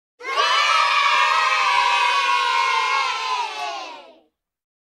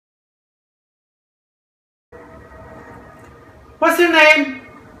What's your name?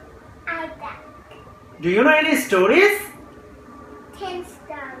 Ada. Do you know any stories? 10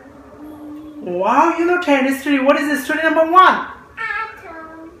 stories. Wow, you know 10 story. What is the story number 1?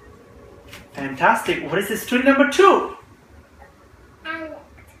 Atom. Fantastic. What is the story number 2?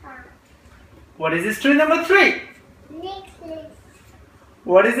 Electron. What is the story number 3? Nucleus.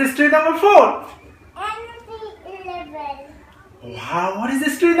 What is the story number 4? Energy level. Wow, what is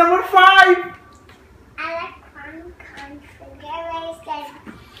the story number 5? Electron configuration.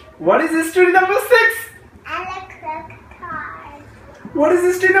 What is the story number 6? Electric car. What is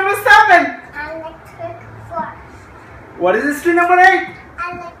the story number 7? Electric force. What is the story number 8?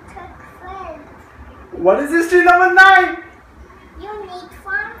 Electric field. What is the story number 9? You need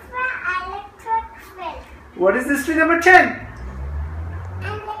one for electric field. What is the story number 10?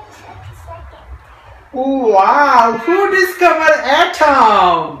 Electric circuit. Wow, who discovered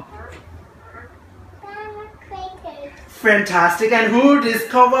atom? Democratic. Fantastic. And who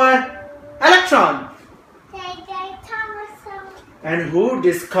discovered electron? J.J. Thomson. And who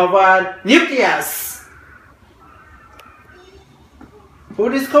discovered nucleus? Who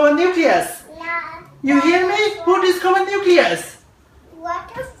discovered nucleus? You hear me? Who discovered nucleus?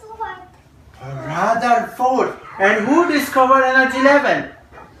 Rutherford. Rutherford. And who discovered energy level?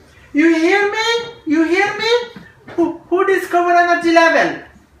 You hear me? You hear me? Who discovered energy level?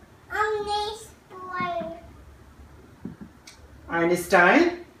 Nice boy.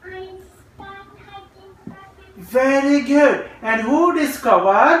 Einstein. Einstein. Very good. And who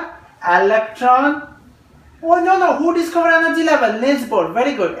discovered electron? Oh no, who discovered energy level? Niels Bohr.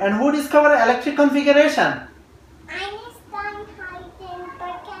 Very good. And who discovered electric configuration? Einstein,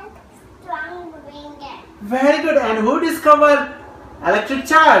 Heisenberg, and Strong-Winger. Very good. And who discovered electric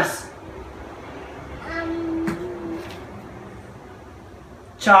charge?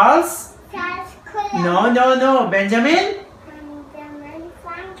 Charles? Charles Coulomb. No. Benjamin? Benjamin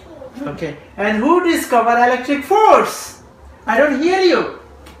Franklin. Okay. And who discovered electric force? I don't hear you.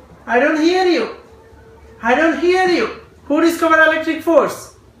 I don't hear you. I don't hear you. Who discovered electric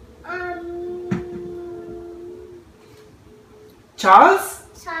force? Charles?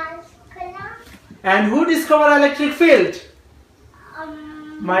 Charles Coulomb. And who discovered electric field?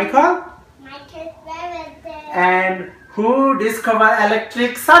 Michael? Michael Faraday. And who discovered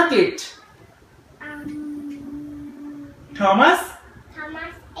electric circuit? Thomas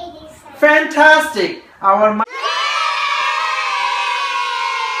Thomas? Edison. Fantastic. Our